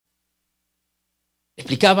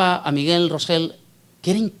explicaba a Miguel Rosell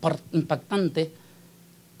que era impactante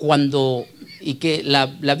y que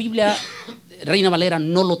la Biblia Reina Valera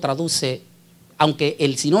no lo traduce, aunque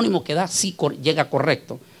el sinónimo que da sí llega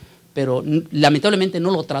correcto, pero lamentablemente no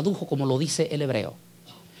lo tradujo como lo dice el hebreo.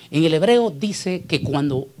 En el hebreo dice que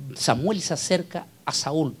cuando Samuel se acerca a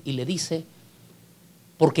Saúl y le dice,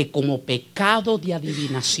 porque como pecado de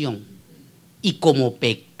adivinación y como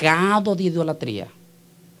pecado de idolatría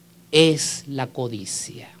es la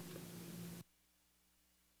codicia.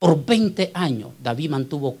 Por 20 años David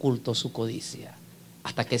mantuvo oculto su codicia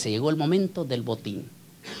hasta que se llegó el momento del botín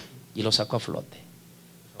y lo sacó a flote.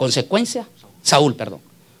 Consecuencia, Saúl,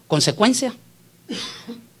 consecuencia,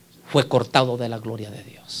 fue cortado de la gloria de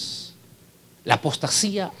Dios. La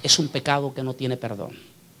apostasía es un pecado que no tiene perdón.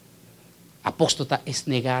 Apóstata es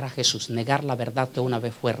negar a Jesús, negar la verdad que una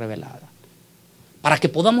vez fue revelada. Para que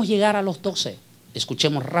podamos llegar a los 12,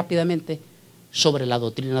 escuchemos rápidamente sobre la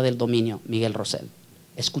doctrina del dominio, Miguel Rosell.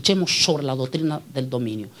 Escuchemos sobre la doctrina del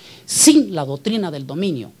dominio. Sin la doctrina del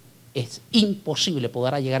dominio es imposible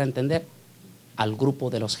poder llegar a entender al grupo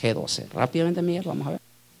de los G12. Rápidamente, Miguel, vamos a ver.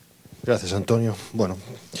 Gracias, Antonio. Bueno,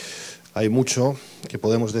 hay mucho que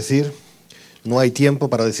podemos decir. No hay tiempo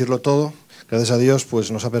para decirlo todo. Gracias a Dios,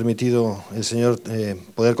 pues nos ha permitido el Señor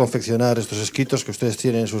poder confeccionar estos escritos que ustedes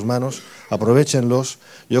tienen en sus manos. Aprovéchenlos.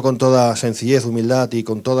 Yo con toda sencillez, humildad y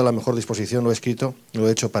con toda la mejor disposición lo he escrito. Lo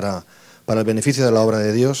he hecho para el beneficio de la obra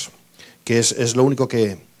de Dios, que es lo único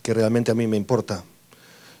que realmente a mí me importa.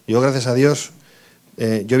 Yo, gracias a Dios,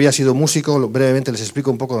 yo había sido músico. Brevemente les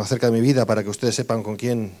explico un poco acerca de mi vida para que ustedes sepan a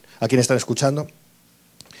quién están escuchando.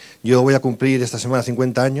 Yo voy a cumplir esta semana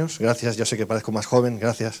 50 años. Gracias, yo sé que parezco más joven,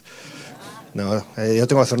 gracias. No, yo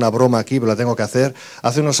tengo que hacer una broma aquí, pero la tengo que hacer.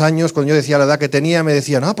 Hace unos años, cuando yo decía la edad que tenía, me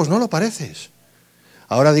decían, pues no lo pareces.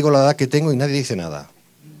 Ahora digo la edad que tengo y nadie dice nada.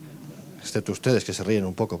 Excepto ustedes, que se ríen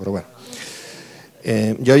un poco, pero bueno.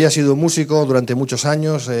 Yo había sido músico durante muchos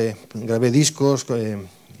años, grabé discos,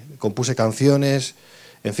 compuse canciones,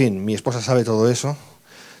 en fin, mi esposa sabe todo eso,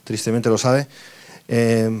 tristemente lo sabe.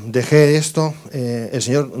 Dejé esto, el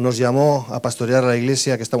Señor nos llamó a pastorear a la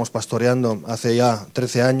iglesia que estamos pastoreando hace ya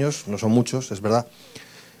 13 años, no son muchos, es verdad.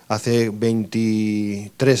 Hace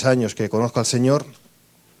 23 años que conozco al Señor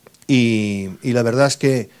y la verdad es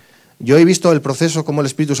que yo he visto el proceso, como el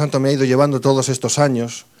Espíritu Santo me ha ido llevando todos estos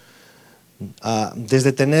años,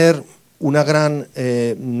 desde tener una gran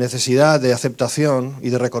necesidad de aceptación y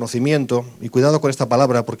de reconocimiento, y cuidado con esta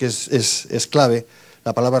palabra porque es clave,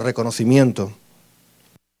 la palabra reconocimiento,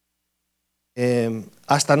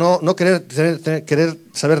 hasta no querer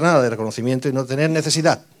saber nada de reconocimiento y no tener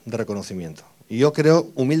necesidad de reconocimiento. Y yo creo,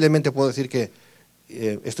 humildemente puedo decir que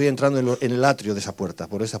estoy entrando en el atrio de esa puerta,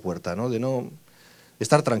 por esa puerta, ¿no? De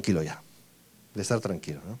estar tranquilo ya, de estar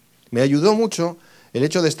tranquilo, ¿no? Me ayudó mucho el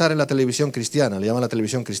hecho de estar en la televisión cristiana, le llaman la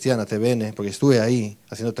televisión cristiana, TVN, porque estuve ahí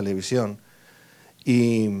haciendo televisión,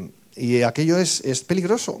 y aquello es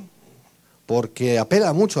peligroso, porque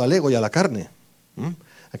apela mucho al ego y a la carne.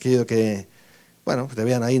 Aquello que, bueno, te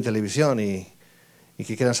vean ahí en televisión y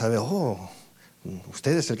que quieran saber,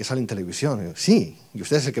 usted es el que sale en televisión. Sí, y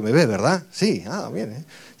usted es el que me ve, ¿verdad? Sí, bien,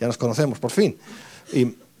 ya nos conocemos, por fin.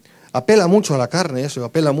 Y apela mucho a la carne eso,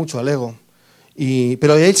 apela mucho al ego.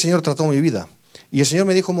 Pero ahí el Señor trató mi vida. Y el Señor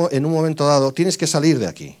me dijo en un momento dado, tienes que salir de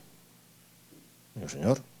aquí. Y yo,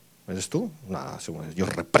 Señor, ¿eres tú? Nada, yo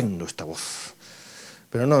reprendo esta voz.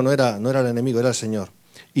 Pero no era el enemigo, era el Señor.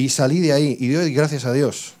 Y salí de ahí y doy gracias a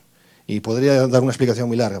Dios. Y podría dar una explicación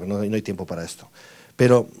muy larga, pero no hay tiempo para esto.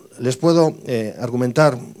 Pero les puedo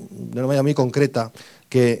argumentar de una manera muy concreta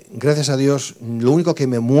que, gracias a Dios, lo único que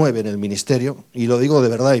me mueve en el ministerio, y lo digo de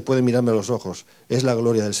verdad y pueden mirarme a los ojos, es la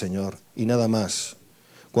gloria del Señor y nada más.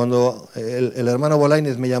 Cuando el hermano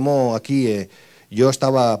Bolaínez me llamó aquí, yo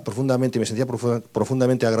estaba profundamente, me sentía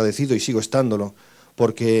profundamente agradecido y sigo estándolo,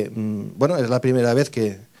 porque, bueno, es la primera vez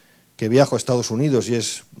que viajo a Estados Unidos y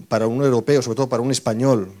es para un europeo, sobre todo para un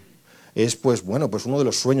español, es pues uno de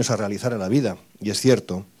los sueños a realizar en la vida, y es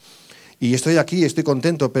cierto. Y estoy aquí, estoy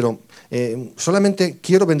contento, pero solamente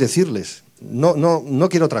quiero bendecirles, no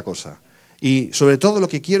quiero otra cosa. Y sobre todo lo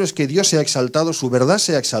que quiero es que Dios sea exaltado, su verdad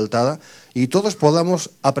sea exaltada y todos podamos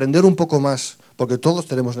aprender un poco más, porque todos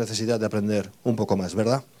tenemos necesidad de aprender un poco más,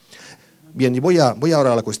 ¿verdad? Bien, y voy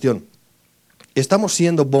ahora a la cuestión. Estamos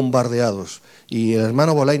siendo bombardeados, y el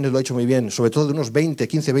hermano Bolaínez lo ha hecho muy bien, sobre todo de unos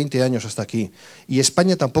 15, 20 años hasta aquí, y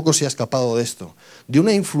España tampoco se ha escapado de esto, de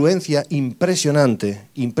una influencia impresionante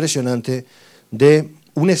de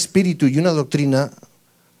un espíritu y una doctrina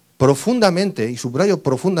profundamente, y subrayo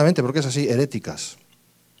profundamente porque es así, heréticas.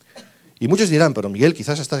 Y muchos dirán, pero Miguel,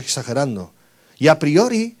 quizás estás exagerando. Y a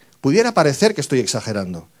priori, pudiera parecer que estoy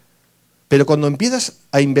exagerando. Pero cuando empiezas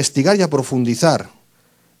a investigar y a profundizar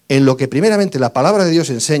en lo que primeramente la palabra de Dios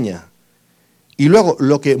enseña y luego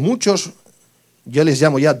lo que muchos, yo les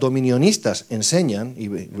llamo ya dominionistas, enseñan, y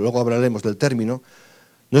luego hablaremos del término,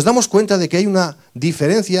 nos damos cuenta de que hay una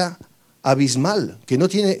diferencia abismal que no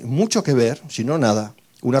tiene mucho que ver, sino nada,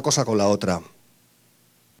 una cosa con la otra.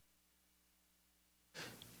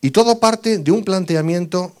 Y todo parte de un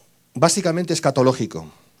planteamiento básicamente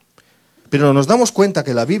escatológico. Pero nos damos cuenta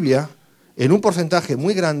que la Biblia, en un porcentaje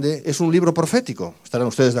muy grande, es un libro profético. Estarán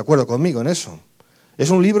ustedes de acuerdo conmigo en eso. Es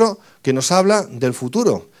un libro que nos habla del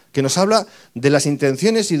futuro, que nos habla de las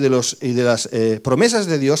intenciones y de las promesas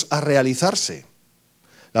de Dios a realizarse.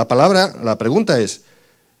 La pregunta es,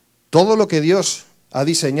 ¿todo lo que Dios ha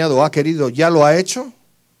diseñado o ha querido ya lo ha hecho?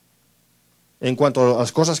 En cuanto a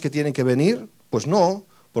las cosas que tienen que venir, pues no,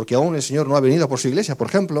 porque aún el Señor no ha venido por su iglesia, por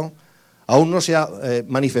ejemplo. Aún no se ha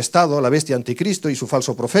manifestado la bestia anticristo y su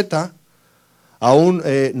falso profeta. Aún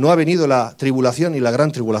no ha venido la tribulación y la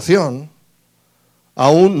gran tribulación.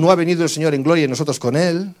 Aún no ha venido el Señor en gloria y nosotros con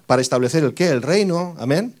Él para establecer el ¿qué? El reino,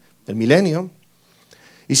 amén, el milenio.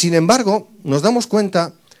 Y sin embargo, nos damos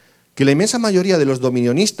cuenta que la inmensa mayoría de los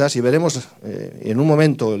dominionistas, y veremos en un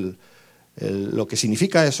momento lo que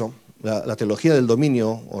significa eso, la teología del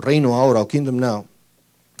dominio, o reino ahora, o kingdom now,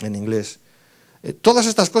 en inglés, todas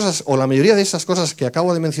estas cosas, o la mayoría de esas cosas que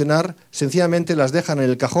acabo de mencionar, sencillamente las dejan en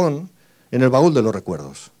el cajón, en el baúl de los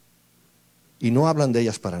recuerdos. Y no hablan de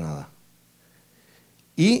ellas para nada.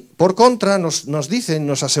 Y, por contra, nos dicen,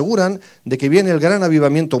 nos aseguran de que viene el gran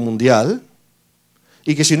avivamiento mundial,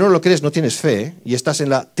 y que si no lo crees no tienes fe, y estás en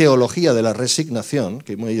la teología de la resignación,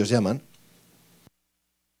 que ellos llaman,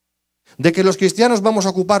 de que los cristianos vamos a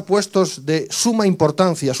ocupar puestos de suma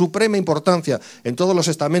importancia, suprema importancia, en todos los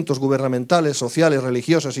estamentos gubernamentales, sociales,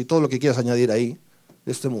 religiosos y todo lo que quieras añadir ahí,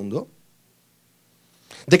 de este mundo,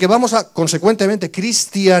 de que vamos a, consecuentemente,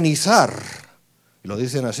 cristianizar, lo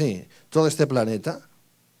dicen así, todo este planeta,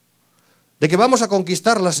 de que vamos a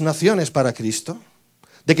conquistar las naciones para Cristo,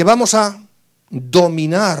 de que vamos a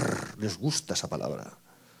dominar, les gusta esa palabra,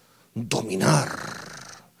 dominar,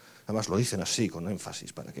 además lo dicen así, con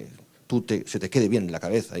énfasis, para que se te quede bien en la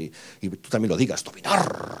cabeza y tú también lo digas,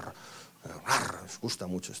 dominar, les gusta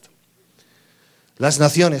mucho esto. Las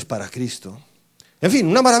naciones para Cristo, en fin,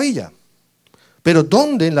 una maravilla. Pero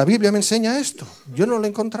 ¿dónde en la Biblia me enseña esto? Yo no lo he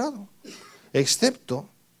encontrado, excepto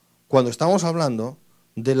cuando estamos hablando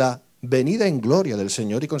de la venida en gloria del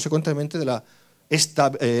Señor y consecuentemente del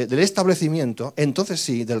establecimiento, entonces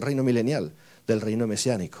sí, del reino milenial, del reino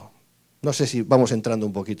mesiánico. No sé si vamos entrando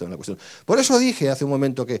un poquito en la cuestión. Por eso dije hace un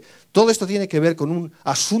momento que todo esto tiene que ver con un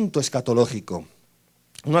asunto escatológico,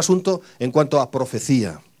 un asunto en cuanto a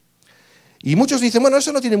profecía. Y muchos dicen, bueno,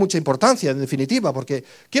 eso no tiene mucha importancia en definitiva, porque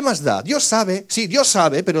 ¿qué más da? Dios sabe, sí, Dios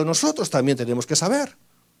sabe, pero nosotros también tenemos que saber.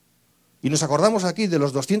 Y nos acordamos aquí de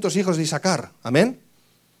los 200 hijos de Isaacar, amén,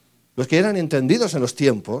 los que eran entendidos en los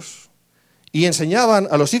tiempos y enseñaban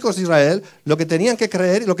a los hijos de Israel lo que tenían que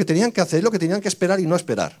creer, lo que tenían que hacer, lo que tenían que esperar y no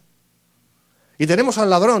esperar. Y tenemos al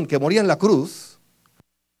ladrón que moría en la cruz,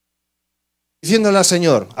 diciéndole al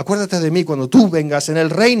Señor, acuérdate de mí cuando tú vengas en el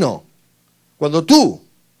reino, cuando tú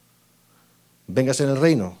vengas en el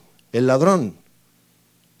reino. El ladrón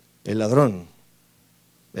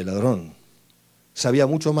sabía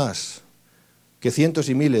mucho más que cientos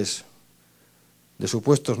y miles de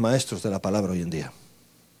supuestos maestros de la palabra hoy en día.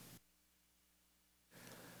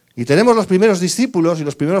 Y tenemos los primeros discípulos y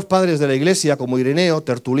los primeros padres de la iglesia como Ireneo,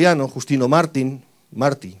 Tertuliano, Justino Mártir,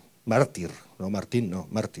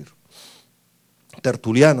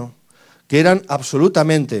 Tertuliano, que eran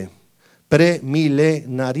absolutamente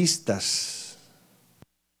premilenaristas.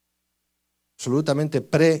 Absolutamente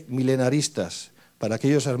premilenaristas. Para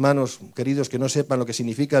aquellos hermanos queridos que no sepan lo que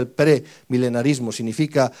significa el premilenarismo,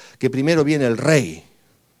 significa que primero viene el rey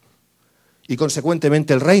y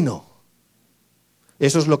consecuentemente el reino.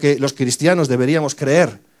 Eso es lo que los cristianos deberíamos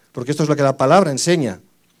creer, porque esto es lo que la palabra enseña.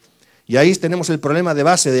 Y ahí tenemos el problema de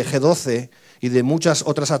base de G12 y de muchas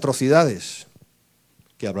otras atrocidades,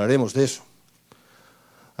 que hablaremos de eso,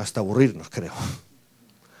 hasta aburrirnos, creo.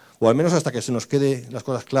 O al menos hasta que se nos quede las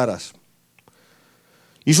cosas claras.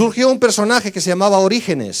 Y surgió un personaje que se llamaba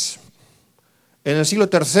Orígenes, en el siglo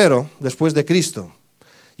III después de Cristo.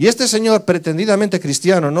 Y este señor, pretendidamente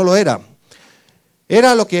cristiano, no lo era.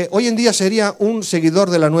 Era lo que hoy en día sería un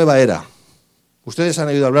seguidor de la nueva era. Ustedes han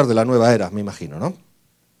oído hablar de la nueva era, me imagino, ¿no?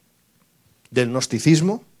 Del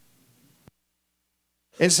gnosticismo,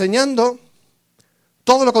 enseñando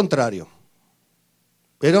todo lo contrario.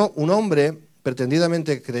 Era un hombre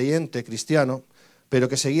pretendidamente creyente, cristiano, pero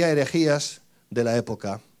que seguía herejías de la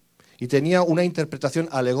época y tenía una interpretación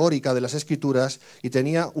alegórica de las escrituras y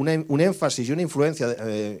tenía un énfasis y una influencia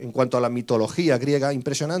en cuanto a la mitología griega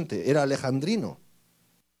impresionante. Era alejandrino.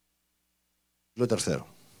 Siglo III.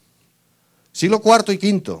 Siglo IV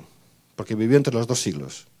y V, porque vivió entre los dos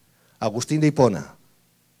siglos. Agustín de Hipona,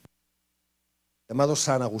 llamado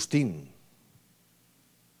San Agustín.